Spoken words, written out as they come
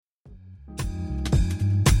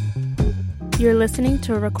You're listening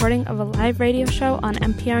to a recording of a live radio show on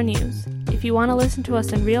NPR News. If you want to listen to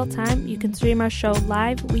us in real time, you can stream our show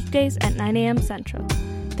live weekdays at 9 a.m. Central.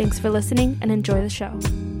 Thanks for listening and enjoy the show.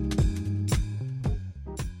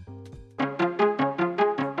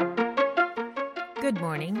 Good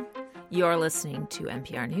morning. You're listening to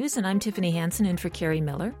NPR News, and I'm Tiffany Hansen in for Carrie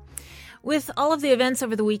Miller. With all of the events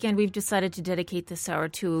over the weekend, we've decided to dedicate this hour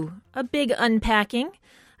to a big unpacking.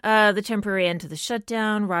 The temporary end to the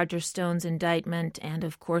shutdown, Roger Stone's indictment, and,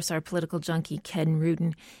 of course, our political junkie, Ken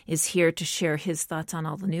Rudin, is here to share his thoughts on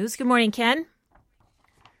all the news. Good morning, Ken.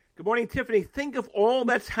 Good morning, Tiffany. Think of all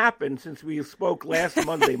that's happened since we spoke last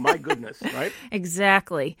Monday. My goodness, right?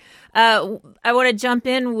 Exactly. I want to jump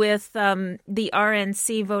in with the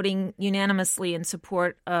RNC voting unanimously in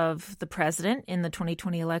support of the president in the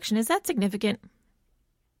 2020 election. Is that significant?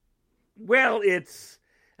 Well, it's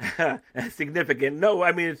significant. No,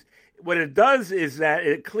 I mean, what it does is that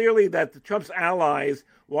it clearly that the Trump's allies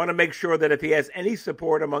want to make sure that if he has any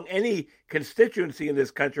support among any constituency in this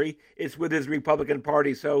country, it's with his Republican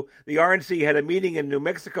Party. So the RNC had a meeting in New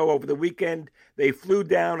Mexico over the weekend. They flew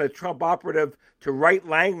down a Trump operative to write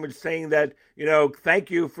language saying that, thank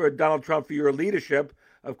you for Donald Trump for your leadership.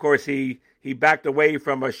 Of course, he backed away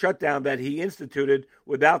from a shutdown that he instituted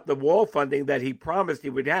without the wall funding that he promised he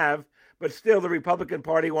would have. But still, the Republican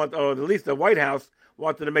Party or at least the White House,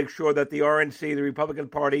 wanted to make sure that the RNC, the Republican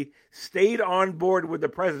Party, stayed on board with the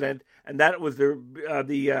president, and that was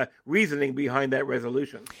the reasoning behind that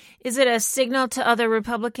resolution. Is it a signal to other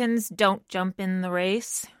Republicans, don't jump in the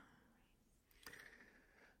race?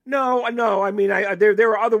 No. I mean,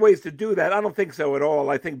 there are other ways to do that. I don't think so at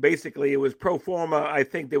all. I think basically it was pro forma. I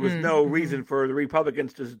think there was no reason for the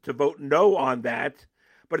Republicans to vote no on that.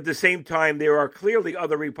 But at the same time, there are clearly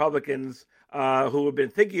other Republicans who have been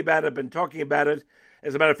thinking about it, been talking about it.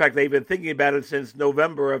 As a matter of fact, they've been thinking about it since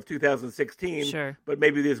November of 2016. Sure. But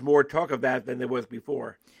maybe there's more talk of that than there was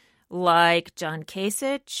before. Like John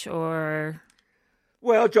Kasich or?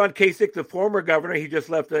 Well, John Kasich, the former governor, he just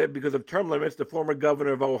left because of term limits, the former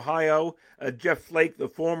governor of Ohio. Jeff Flake, the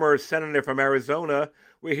former senator from Arizona.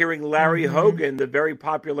 We're hearing Larry Hogan, the very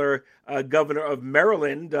popular governor of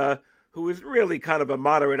Maryland, who is really kind of a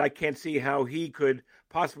moderate. I can't see how he could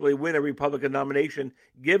possibly win a Republican nomination,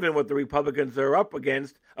 given what the Republicans are up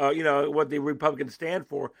against, what the Republicans stand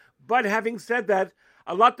for. But having said that,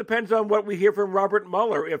 a lot depends on what we hear from Robert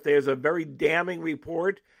Mueller. If there's a very damning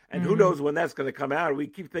report, and who knows when that's going to come out. We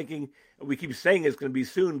keep saying it's going to be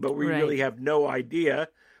soon, but we really have no idea.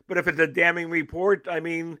 But if it's a damning report, I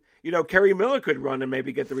mean, Carrie Miller could run and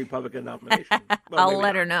maybe get the Republican nomination. Well, I'll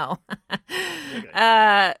let her know.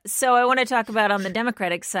 Okay. So I want to talk about on the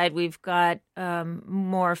Democratic side, we've got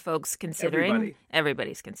more folks considering.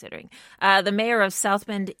 Everybody's considering. The mayor of South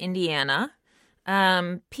Bend, Indiana,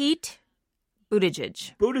 Pete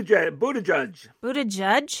Buttigieg.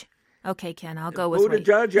 Buttigieg? Okay, Ken, I'll go with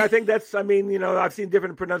Buttigieg. I think that's, I've seen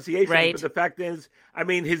different pronunciations, but the fact is,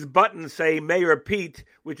 his buttons say Mayor Pete,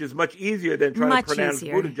 which is much easier than trying to pronounce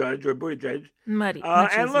Buttigieg or Buttigieg. Much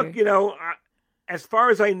and look, as far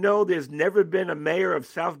as I know, there's never been a mayor of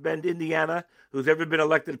South Bend, Indiana, who's ever been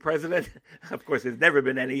elected president. Of course, there's never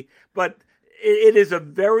been any, but it is a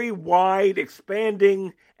very wide,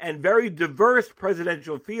 expanding, and very diverse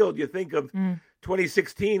presidential field. You think of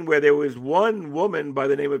 2016, where there was one woman by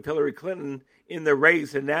the name of Hillary Clinton in the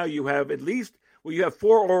race, and now you have you have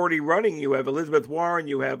four already running. You have Elizabeth Warren,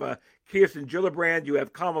 you have Kirsten Gillibrand, you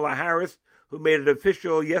have Kamala Harris, who made it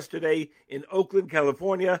official yesterday in Oakland,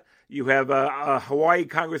 California. You have a Hawaii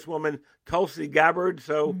Congresswoman, Tulsi Gabbard.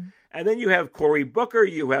 And then you have Cory Booker,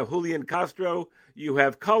 you have Julian Castro, you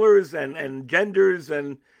have colors and genders,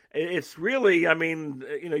 and it's really,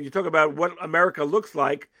 you talk about what America looks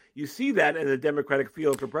like. You see that in the Democratic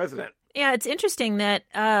field for president. Yeah, it's interesting that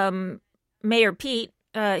Mayor Pete,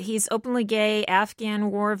 he's openly gay,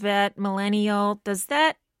 Afghan war vet, millennial. Does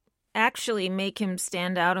that actually make him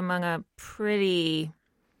stand out among a pretty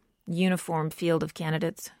uniform field of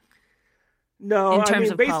candidates? No, in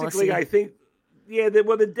terms of basically, policy? I think,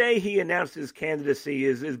 the day he announced his candidacy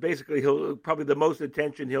is basically probably the most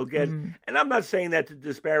attention he'll get. And I'm not saying that to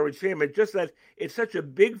disparage him. It's just that it's such a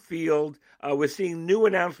big field. We're seeing new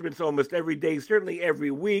announcements almost every day, certainly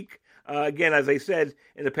every week. Again, as I said,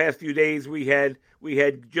 in the past few days, we had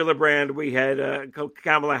Gillibrand, we had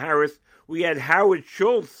Kamala Harris, we had Howard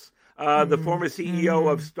Schultz, the former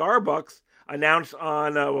CEO of Starbucks, announced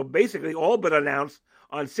on, basically all but announced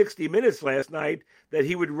on 60 Minutes last night that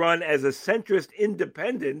he would run as a centrist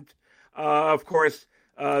independent. Of course,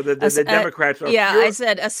 the Democrats are... I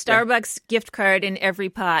said a Starbucks gift card in every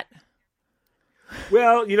pot.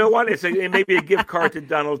 Well, you know what? It may be a gift card to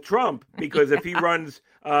Donald Trump, because if he runs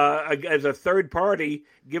as a third party,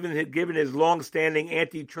 given his long-standing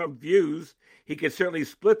anti-Trump views, he could certainly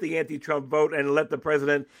split the anti-Trump vote and let the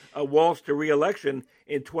president waltz to re-election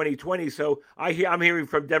in 2020. So I'm hearing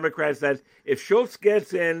from Democrats that if Schultz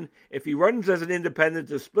gets in, if he runs as an independent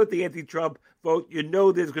to split the anti-Trump vote,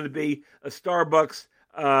 there's going to be a Starbucks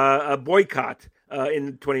a boycott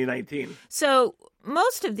in 2019. So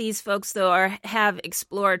most of these folks, though, have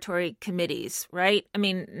exploratory committees, right? I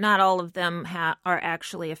mean, not all of them are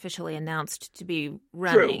actually officially announced to be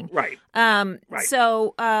running. True, right. Right.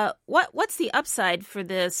 So what's the upside for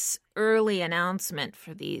this early announcement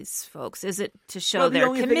for these folks? Is it to show they're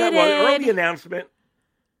committed? Early announcement.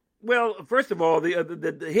 Well, first of all,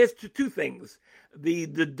 here's two things. The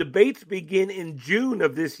debates begin in June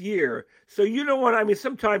of this year. So you know what? I mean,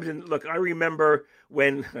 sometimes, I remember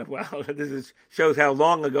when, shows how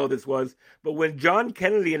long ago this was, but when John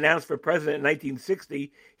Kennedy announced for president in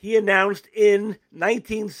 1960, he announced in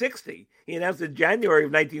 1960. He announced in January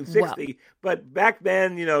of 1960. Wow. But back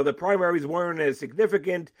then, the primaries weren't as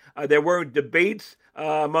significant. There weren't debates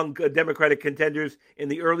among Democratic contenders in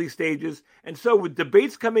the early stages. And so with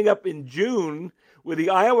debates coming up in June, with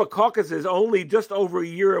the Iowa caucuses only just over a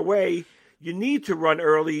year away, you need to run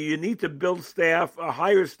early. You need to build staff,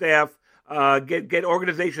 hire staff, get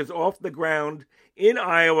organizations off the ground in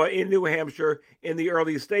Iowa, in New Hampshire, in the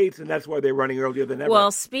early states, and that's why they're running earlier than ever.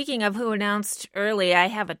 Well, speaking of who announced early, I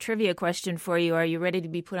have a trivia question for you. Are you ready to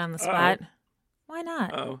be put on the spot? Why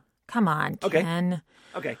not? Oh, come on, Ken.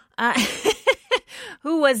 Okay.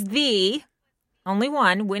 Who was the only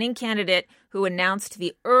one winning candidate who announced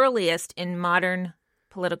the earliest in modern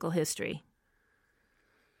political history?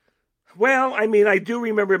 Well, I mean, I do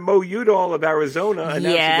remember Mo Udall of Arizona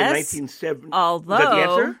announcing in 1970. Although is that the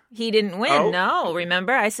answer? He didn't win. No,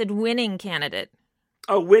 remember? I said winning candidate.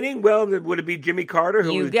 Oh, winning? Well, would it be Jimmy Carter?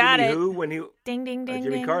 Who you was got Jimmy it. Who when he ding ding ding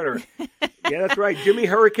Jimmy ding. Carter. Yeah, that's right. Jimmy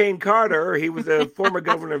Hurricane Carter. He was a former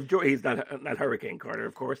governor of Georgia. He's not Hurricane Carter,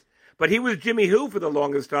 of course, but he was Jimmy Who for the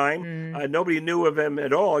longest time. Nobody knew of him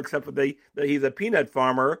at all except for that he's a peanut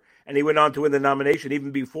farmer, and he went on to win the nomination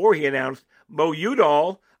even before he announced. Mo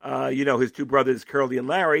Udall. His two brothers, Curly and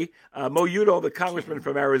Larry. Mo Udall, the congressman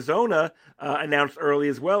from Arizona, announced early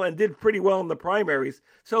as well and did pretty well in the primaries.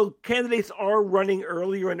 So candidates are running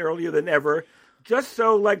earlier and earlier than ever, just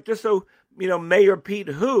so Mayor Pete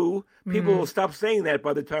Who, people will stop saying that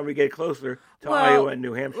by the time we get closer to Iowa and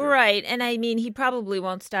New Hampshire. Right. And I mean, he probably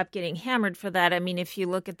won't stop getting hammered for that. I mean, if you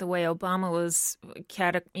look at the way Obama was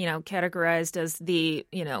categorized as the,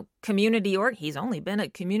 community he's only been a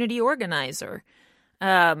community organizer.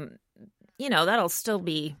 That'll still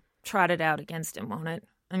be trotted out against him, won't it?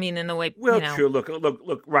 I mean, in the way. Well, true. Look.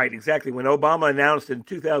 Right. Exactly. When Obama announced in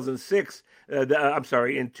 2006,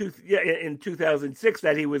 in 2006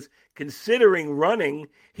 that he was considering running,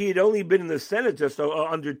 he had only been in the Senate just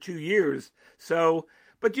under 2 years. So,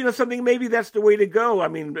 but something, maybe that's the way to go. I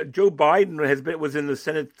mean, Joe Biden was in the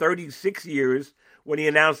Senate 36 years when he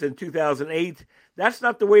announced in 2008. That's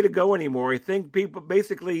not the way to go anymore. I think people,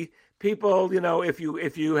 if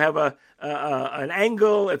you have an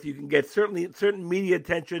angle, if you can get certain media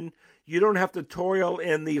attention, you don't have to toil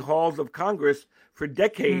in the halls of Congress for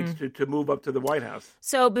decades to move up to the White House.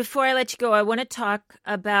 So before I let you go, I want to talk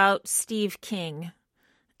about Steve King.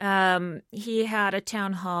 He had a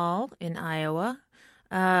town hall in Iowa.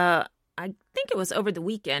 I think it was over the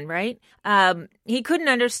weekend, right? He couldn't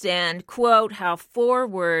understand, quote, how 4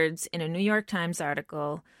 words in a New York Times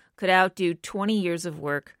article could outdo 20 years of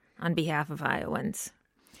work on behalf of Iowans.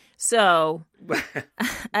 So,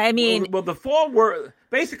 I mean... Well, the 4 words...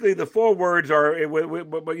 Basically, the 4 words are,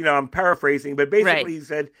 I'm paraphrasing, but basically he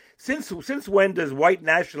said, since when does white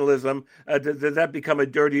nationalism, does that become a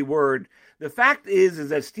dirty word? The fact is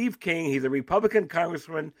that Steve King, he's a Republican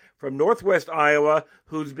congressman from Northwest Iowa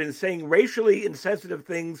who's been saying racially insensitive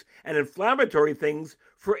things and inflammatory things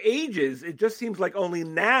for ages. It just seems like only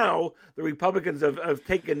now the Republicans have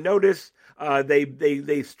taken notice.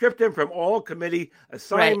 They stripped him from all committee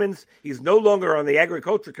assignments. Right. He's no longer on the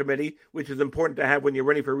Agriculture Committee, which is important to have when you're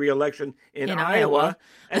running for re-election in Iowa.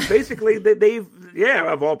 And basically, they've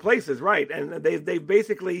of all places, right? And they've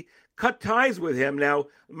basically cut ties with him. Now,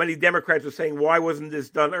 many Democrats are saying, why wasn't this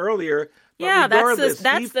done earlier? But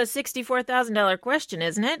that's the $64,000 question,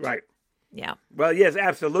 isn't it? Right. Yeah. Well, yes,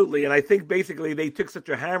 absolutely. And I think basically they took such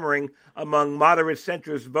a hammering among moderate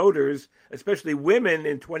centrist voters, especially women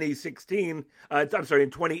in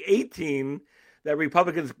 2018, that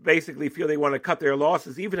Republicans basically feel they want to cut their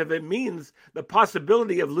losses, even if it means the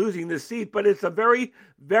possibility of losing the seat. But it's a very,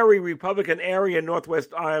 very Republican area in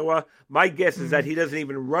Northwest Iowa. My guess is that he doesn't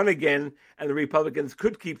even run again, and the Republicans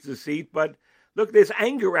could keep the seat. But look, there's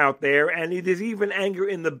anger out there, and there's even anger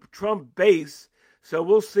in the Trump base. So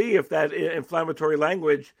we'll see if that inflammatory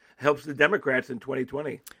language helps the Democrats in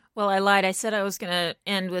 2020. Well, I lied. I said I was going to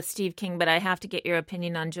end with Steve King, but I have to get your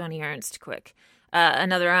opinion on Joni Ernst quick.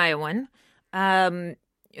 Another Iowan,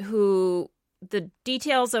 who the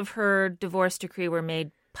details of her divorce decree were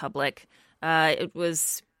made public. It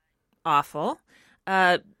was awful.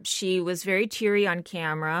 She was very teary on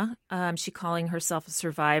camera. She calling herself a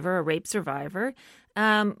survivor, a rape survivor.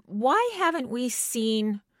 Why haven't we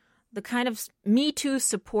seen the kind of Me Too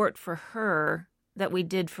support for her that we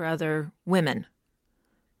did for other women?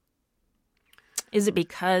 Is it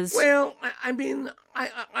because? Well, I mean, I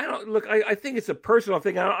don't look. I think it's a personal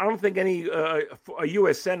thing. I don't think any a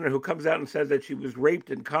U.S. senator who comes out and says that she was raped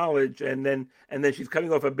in college and then she's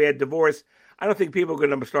coming off a bad divorce. I don't think people are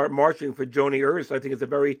going to start marching for Joni Ernst. I think it's a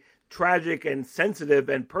very tragic and sensitive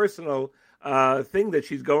and personal thing that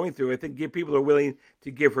she's going through. I think people are willing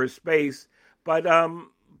to give her space, but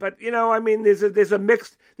you know, I mean, there's a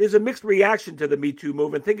mixed reaction to the Me Too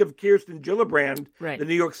movement. Think of Kirsten Gillibrand, right, the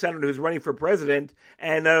New York senator who's running for president,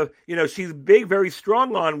 and you know, she's big, very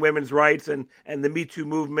strong on women's rights and the Me Too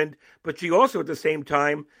movement. But she also, at the same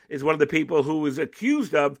time, is one of the people who was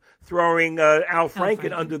accused of throwing Al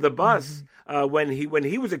Franken under the bus. When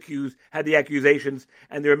he was accused, had the accusations,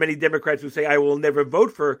 and there are many Democrats who say, I will never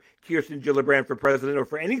vote for Kirsten Gillibrand for president or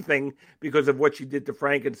for anything because of what she did to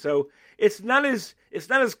Franken. So it's not as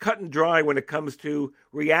cut and dry when it comes to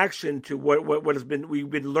reaction to what we've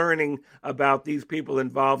been learning about these people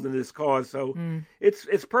involved in this cause. So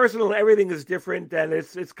it's personal. Everything is different, and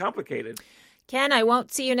it's complicated. Ken, I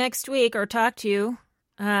won't see you next week or talk to you.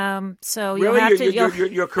 So really? You'll have to.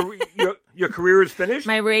 Your career is finished?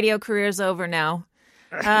 My radio career is over now.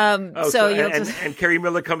 And Kerry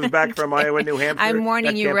Miller comes back from Iowa, New Hampshire. I'm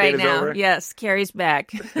warning you right now. Over. Yes, Kerry's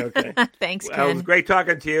back. Okay. Thanks, Ken. Well, it was great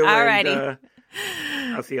talking to you. All righty. I'll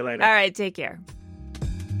see you later. All right, take care.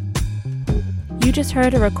 You just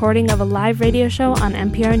heard a recording of a live radio show on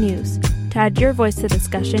NPR News. To add your voice to the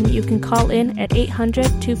discussion, you can call in at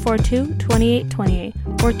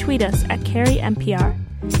 800-242-2828 or tweet us at CarrieNPR.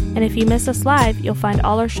 And if you miss us live, you'll find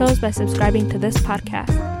all our shows by subscribing to this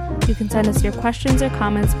podcast. You can send us your questions or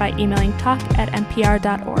comments by emailing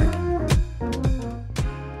talk@npr.org.